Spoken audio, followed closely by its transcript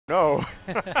know.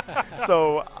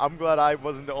 So I'm glad I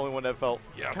wasn't the only one that felt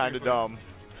kind of dumb.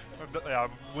 Yeah,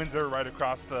 Windsor right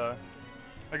across the.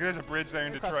 Like there's a bridge there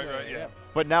in Detroit, right? Yeah.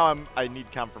 But now I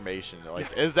need confirmation.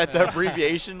 Like, is that the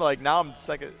abbreviation? Like now I'm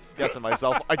second guessing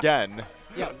myself again.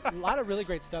 Yeah, a lot of really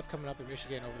great stuff coming up in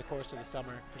Michigan over the course of the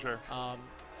summer. For sure.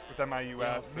 With MIUS. You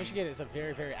know, Michigan is a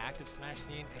very, very active Smash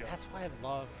scene, and that's why I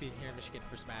love being here in Michigan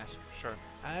for Smash. Sure.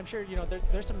 I'm sure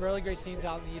there's some really great scenes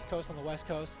out on the East Coast, on the West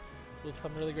Coast, with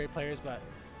some really great players, but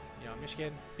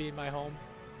Michigan being my home.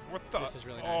 What the? This is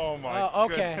really nice. Oh my. Oh,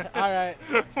 okay. All right.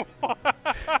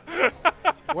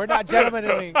 We're not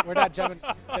gentlemening. We're not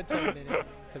gentlemening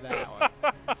to that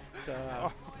one.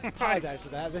 So apologize for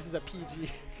that. This is a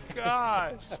PG.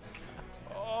 Gosh.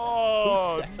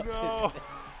 Oh no.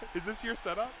 Is this your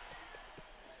setup?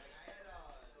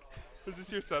 Is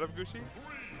this your setup, Gooshi?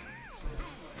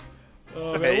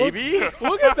 Oh, maybe.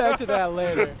 We'll get back to that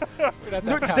later.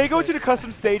 No, did they go to the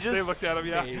custom stages? They looked at them,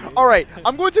 yeah. Maybe. All right,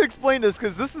 I'm going to explain this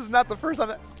because this is not the first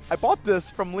time I bought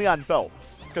this from Leon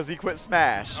Phelps because he quit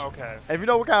Smash. Okay. And if you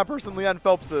know what kind of person Leon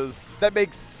Phelps is, that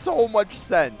makes so much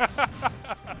sense.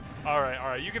 All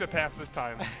right. You get a pass this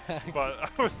time.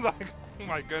 But I was like, oh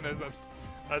my goodness,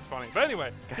 that's funny. But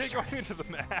anyway, going into the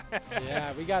match.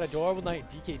 Yeah, we got Adorable Knight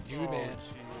Dkdudeman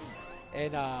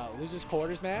in losers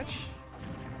quarters match.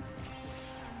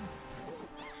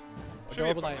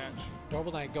 Adorable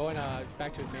Knight going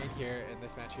back to his main here in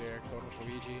this match here, going with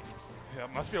Luigi. Yeah,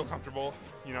 must feel comfortable.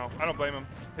 I don't blame him.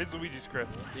 His Luigi's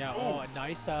crisp. Yeah, oh, a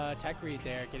nice tech read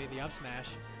there, getting the up smash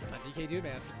on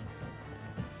Dkdudeman.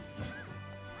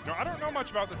 No, I don't know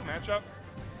much about this matchup,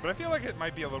 but I feel like it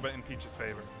might be a little bit in Peach's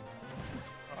favor.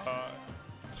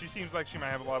 She seems like she might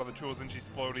have a lot of the tools, and she's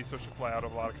floaty, so she'll fly out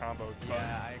of a lot of combos.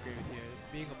 Yeah, I agree with you.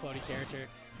 Being a floaty character,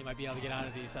 you might be able to get out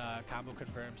of these combo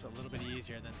confirms a little bit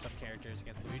easier than some characters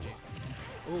against Luigi.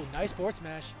 Ooh, nice forward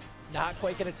smash. Not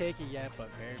quite going to take it yet, but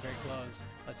very, very close.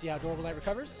 Let's see how Adorable Knight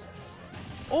recovers.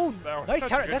 Oh, nice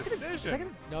counter. That's gonna.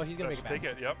 No, he's gonna make it back. Take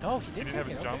it. Yep. No, he didn't have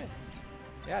take his it. jump. Okay.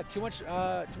 Yeah, too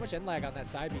much end lag on that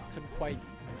side. We couldn't quite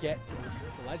get to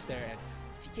the ledge there, and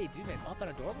Dkdudeman up on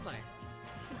Adorable Knight.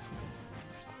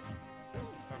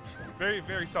 Very,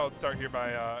 very solid start here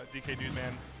by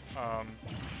Dkdudeman.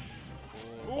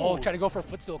 Oh, trying to go for a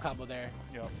footstool combo there.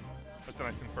 Yep. That's a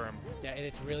nice confirm. Yeah, and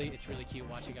it's really cute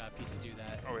watching Peaches do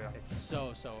that. Oh yeah. It's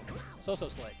so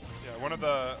slick. Yeah, one of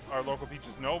our local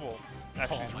Peaches, Noble,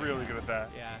 actually is really good at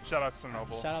that. Yeah. Shout outs to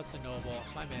Noble. Shout outs to Noble,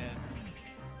 my man.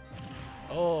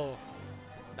 Oh,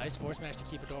 nice force smash to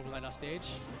keep Adorable Knight off stage.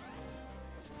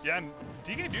 Yeah, and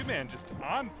Dkdudeman just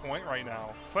on point right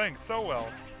now, playing so well.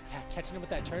 Yeah, catching him with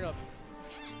that turn up.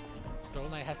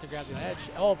 Adorable Knight has to grab the edge.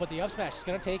 Oh, but the up smash is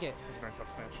gonna take it. That's a nice up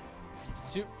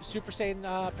smash. Super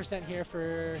Saiyan percent here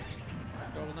for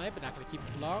Adorable Knight, but not gonna keep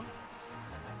it for long.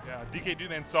 Yeah,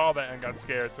 Dkdudeman saw that and got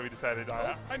scared, so he decided,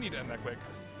 I need to end that quick.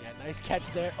 Yeah, nice catch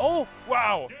there. Oh!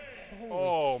 Wow! Holy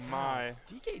oh cow. my.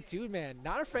 Dkdudeman,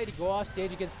 not afraid to go off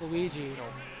stage against Luigi. No.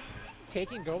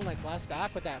 Taking Adorable Knight's last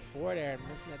stock with that forward air and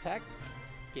missing the tech.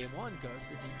 Game 1 goes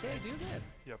to Dkdudeman.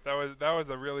 Yep, that was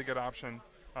a really good option.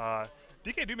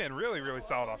 Dkdudeman really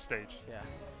solid off stage. Yeah,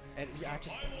 and I'm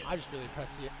just really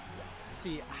impressed to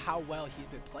see how well he's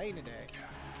been playing today.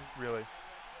 Really.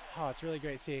 Oh, it's really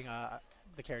great seeing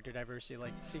the character diversity,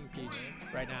 like seeing Peach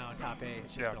right now in top 8.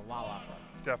 It's just been a lot of fun.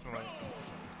 Definitely.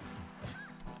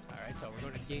 All right, so we're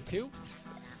going to game 2.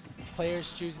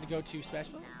 Players choosing to go to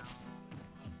Smashville.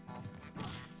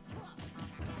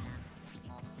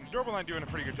 Adorable Knight doing a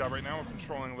pretty good job right now of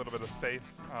controlling a little bit of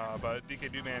space, but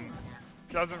Dkdudeman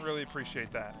doesn't really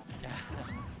appreciate that.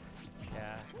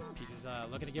 Yeah, Peach is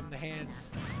looking to give him the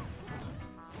hands.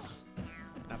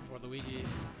 Not before Luigi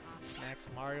smacks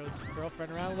Mario's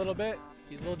girlfriend around a little bit.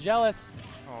 He's a little jealous.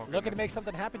 Oh, looking to make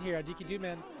something happen here at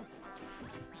Dkdudeman.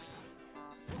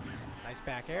 Nice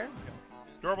back air.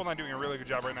 Adorable Knight doing a really good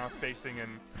job right now spacing,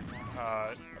 and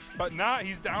but not,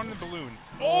 he's down in the balloons.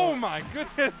 Oh my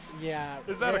goodness! Yeah.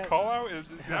 Is that a call out?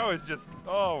 That was just,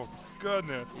 oh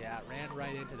goodness. Yeah, ran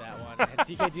right into that one. And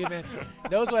Dkdudeman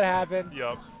knows what happened.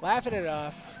 Yep. Laughing it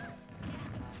off.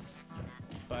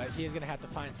 But he is going to have to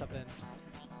find something.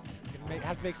 He's going to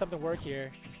have to make something work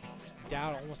here.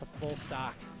 Down almost a full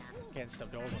stock against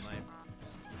Adorable Knight.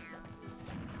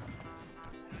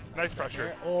 Nice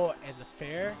pressure. Oh, and the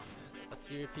fair. Let's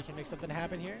see if he can make something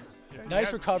happen here. Yeah,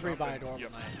 nice recovery by Adorable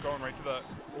Knight. Going right to the...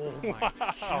 Oh my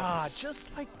god,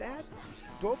 just like that.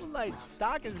 Adorable Knight's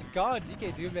stock is gone.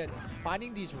 Dkdudeman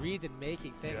finding these reads and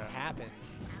making things happen.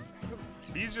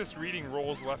 He's just reading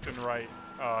rolls left and right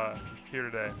here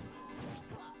today.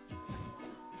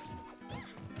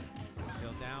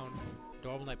 Still down.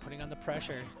 Adorable Knight putting on the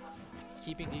pressure.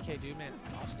 keeping Dkdudeman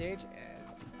off stage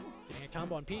and getting a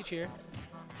combo on Peach here.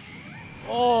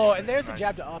 Oh, and there's the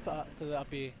jab to to the up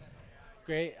B.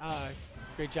 Great,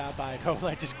 great job by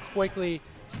Adorable just quickly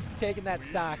taking that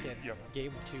stock in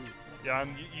game 2. Yeah,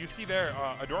 and you see there,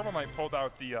 Adorable Knight pulled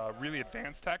out the really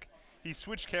advanced tech. He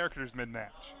switched characters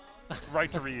mid-match,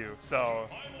 right to Ryu. So,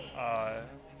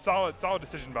 solid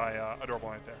decision by Adorable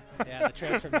Knight there. Yeah, the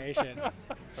transformation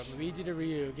from Luigi to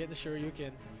Ryu, getting the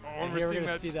Shoryuken. Oh, and here we're going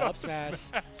to see the up smash.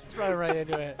 Just running right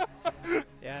into it.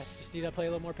 Yeah, just need to play a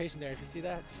little more patient there. If you see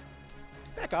that, just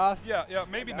back off. Yeah,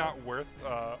 maybe not worth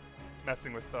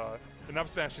messing with an up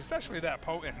smash, especially that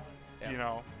potent. You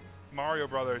know, Mario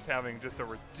Brothers having just a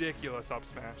ridiculous up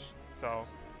smash. So.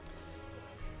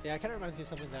 Yeah, it kind of reminds me of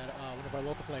something that one of our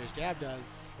local players, Jab,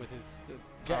 does with his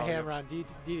jet hammer on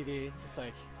DDD. It's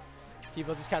like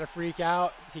people just kind of freak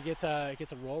out. He gets a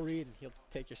roll read, and he'll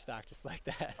take your stock just like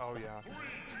that. Oh, so. yeah.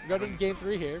 Going into game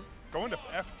 3 here. Going to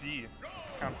FD,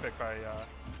 comp pick by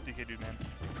Dkdudeman.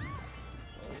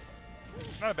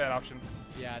 Not a bad option.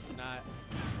 Yeah, it's not.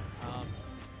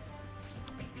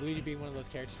 Luigi being one of those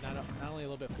characters, not only a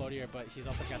little bit floatier, but he's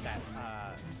also got that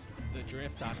the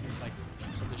drift on him, like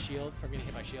from the shield, from getting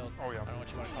hit by shield. Oh, yeah. I don't know what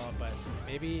you want to call it, but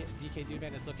maybe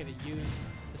Dkdudeman is looking to use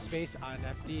the space on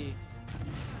FD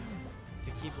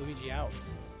to keep Luigi out.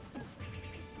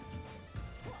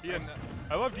 Yeah, and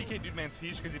I love Dkdudeman's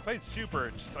Peach because he plays super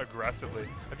just aggressively.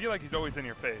 I feel like he's always in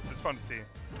your face. It's fun to see.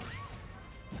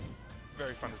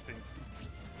 Very fun to see.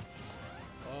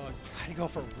 Oh, trying to go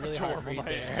for a really hard read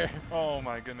there. Oh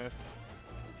my goodness.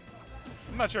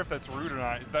 I'm not sure if that's rude or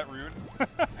not. Is that rude?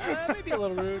 Maybe a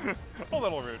little rude. A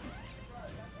little rude.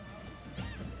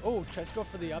 Oh, tries to go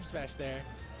for the up smash there.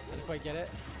 Doesn't quite get it.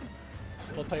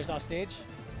 Both players off stage.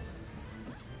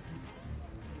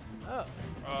 Oh,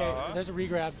 okay. There's a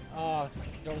regrab. Oh,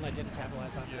 Adorable Knight didn't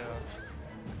capitalize on that.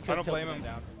 Yeah. I don't blame him.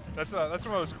 That's one of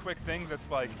those quick things that's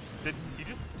like, did he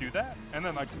just do that? And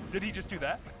then like, did he just do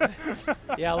that?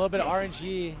 Yeah, a little bit of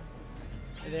RNG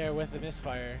there with the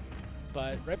misfire.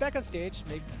 But right back on stage,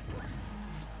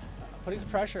 putting some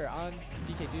pressure on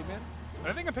Dkdudeman.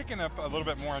 I think I'm picking up a little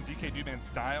bit more on Dkdudeman's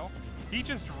style. He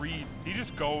just reads, he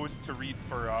just goes to read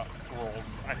for rolls,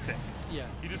 I think. Yeah.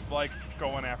 He just likes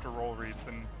going after roll reads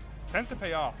and tends to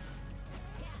pay off.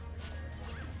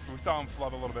 We saw him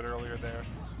flub a little bit earlier there.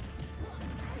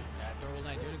 Yeah, Adorable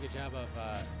Knight doing a good job of...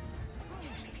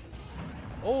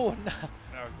 Oh, no.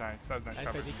 That was nice. That was nice.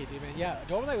 Nice by Dkdudeman. Yeah,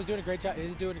 Adorable Knight was doing a great job.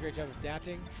 Is doing a great job of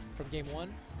adapting from game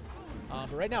 1.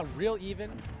 But right now, real even.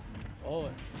 Oh,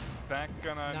 that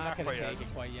gonna not gonna take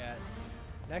it quite yet.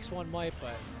 Next one might,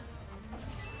 but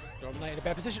Adorable Knight in a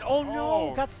bad position. Oh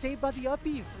no! Got saved by the up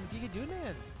B from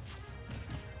Dkdudeman.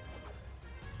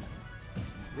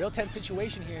 Real tense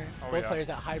situation here. Both players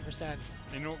at high percent.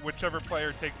 You know, whichever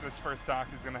player takes this first stock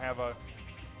is gonna have a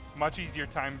much easier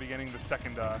time beginning the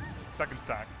second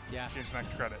stock. Yeah. Gets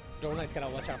next credit. Adorable Knight's gotta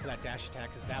watch out for that dash attack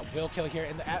because that will kill here.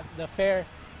 And the fair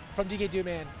from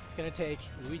Dkdudeman is gonna take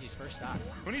Luigi's first stock.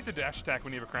 Who needs a dash attack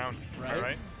when you have a crown? Right?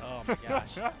 Right? Oh my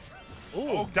gosh. Ooh,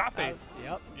 oh, dot face.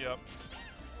 Yep. Yep.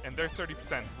 And there's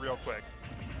 30% real quick.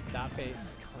 Dot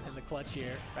face going in the clutch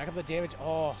here. Rack up the damage.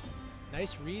 Oh,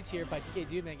 nice reads here by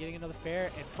Dkdudeman getting another fair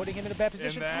and putting him in a bad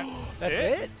position. That's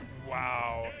it?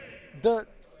 Wow.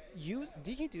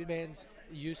 Dkdudeman's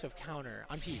use of counter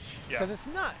on Peach, because it's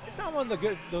not one of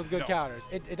those good counters.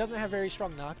 It doesn't have very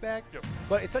strong knockback,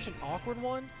 but it's such an awkward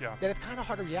one that it's kind of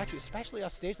hard to react to, especially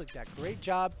off stage like that. Great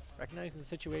job recognizing the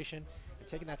situation and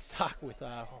taking that stock with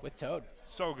Toad.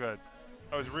 So good.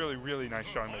 That was really, really nice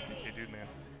showing by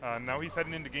Dkdudeman. Now he's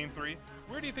heading into game 3.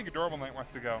 Where do you think Adorable Knight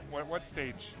wants to go? What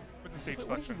stage? What's the stage selection?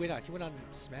 What did he win on? He went on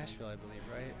Smashville, I believe,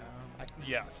 right?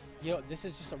 Yes. You know, this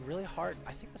is just a really hard.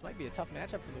 I think this might be a tough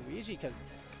matchup for Luigi because,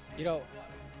 you know,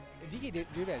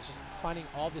 Dkdudeman is just finding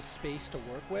all this space to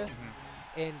work with,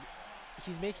 and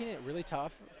he's making it really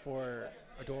tough for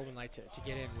Adorable Knight to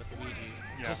get in with Luigi,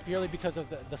 just purely because of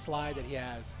the slide that he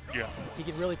has. Yeah. He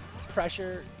can really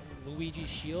pressure Luigi's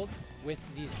shield with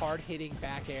these hard-hitting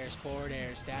back airs, forward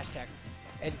airs, dash attacks,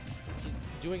 and he's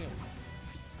doing it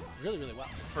really, really well.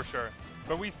 For sure.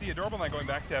 But we see Adorable Knight going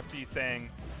back to FT saying,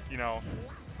 you know,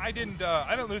 I didn't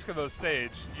lose because of the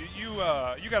stage. You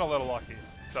got a little lucky.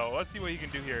 So let's see what he can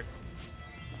do here.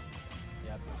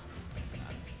 Yep.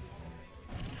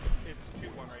 It's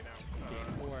 2-1 right now.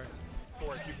 Game 4.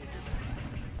 4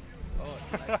 Oh,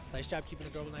 nice job keeping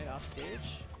Adorable Knight off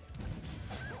stage.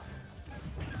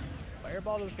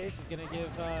 Fireball to the face is going to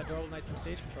give Adorable Knight some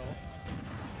stage control.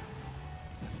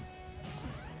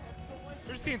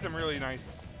 We're just seeing some really nice,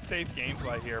 safe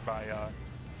gameplay here by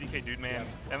Dkdudeman,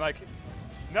 and like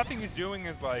nothing he's doing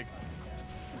is like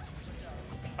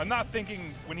I'm not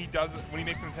thinking when he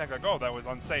makes an attack like, oh, that was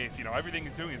unsafe. You know, everything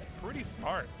he's doing is pretty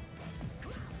smart,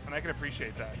 and I can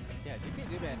appreciate that. Yeah,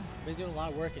 Dkdudeman been doing a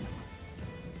lot of work, and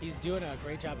he's doing a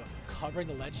great job of covering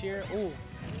the ledge here. Ooh,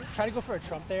 tried to go for a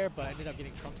trump there, but ended up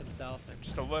getting trumped himself. And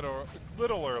Just a little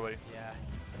early. yeah,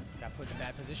 got put in a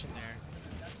bad position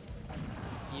there.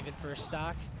 Even first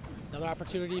stock. Another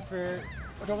opportunity for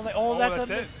Adorable Knight. Oh, that's a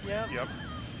miss. Yep.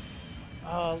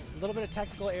 A little bit of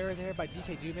technical error there by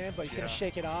Dkdudeman, but he's going to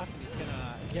shake it off, and he's going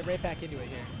to get right back into it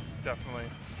here. Definitely.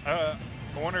 I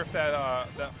wonder if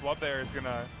that flub there is going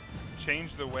to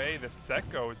change the way the set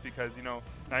goes, because, you know,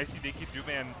 nice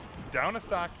Dkdudeman down a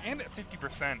stock and at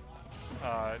 50%.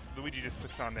 Luigi just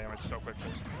puts on damage so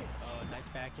quickly. Oh, nice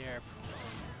back air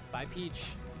by Peach.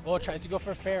 Oh, tries to go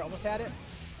for a fair. Almost had it.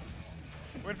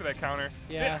 Went for that counter.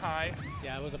 Yeah. Bit high.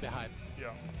 Yeah, it was a bit high.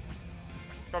 Yeah.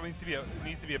 Probably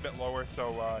needs to be a bit lower,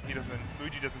 so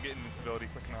Luigi doesn't get invincibility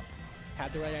quick enough.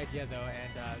 Had the right idea though,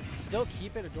 and still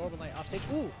keep it Adorable Knight off stage.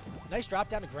 Ooh, nice drop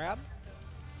down to grab.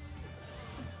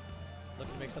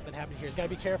 Looking to make something happen here. He's got to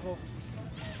be careful.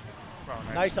 Wow,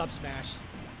 nice up smash.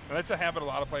 And that's a habit a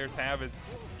lot of players have, is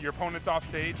your opponent's off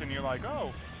stage and you're like,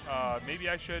 oh, maybe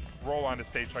I should roll onto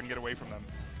stage so I can get away from them.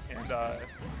 And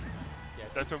yeah,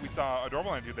 that's what we saw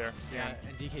Adorable Knight do there. Yeah,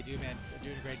 and Dkdudeman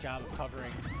doing a great job of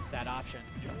covering that option.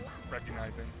 Yeah,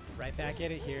 recognizing. Right back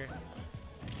at it here.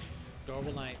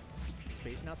 Adorable Knight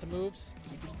spacing out some moves,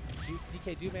 keeping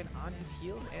Dkdudeman on his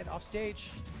heels and off stage.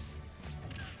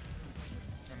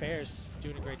 Spares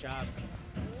doing a great job.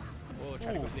 Oh,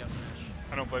 trying to go for the up smash.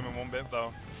 I don't blame him one bit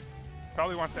though.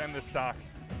 Probably wants to end this stock.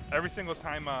 Every single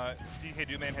time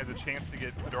Dkdudeman has a chance to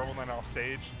get Adorable Knight off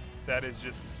stage, that is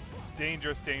just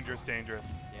dangerous, dangerous, dangerous.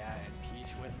 Yeah, and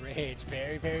Peach with rage.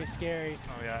 Very, very scary.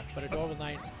 Oh yeah. But Adorable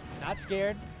Knight not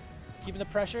scared. Keeping the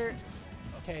pressure.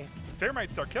 Okay. Fair might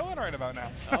start killing right about now.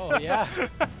 Oh yeah.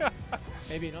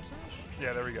 Maybe an up smash?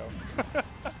 Yeah, there we go.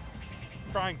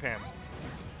 Frying pan.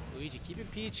 Luigi keeping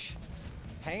Peach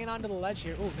hanging onto the ledge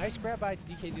here. Ooh, nice grab by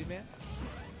Dkdudeman.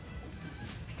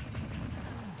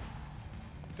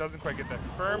 Doesn't quite get that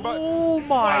confirmed, but oh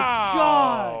my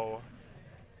god!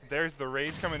 There's the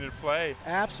rage coming into play.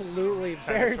 Absolutely.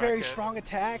 Very, very strong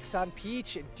attacks on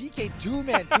Peach, and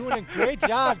Dkdudeman doing a great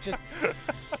job. Just,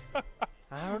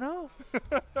 I don't know.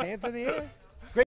 Hands in the air.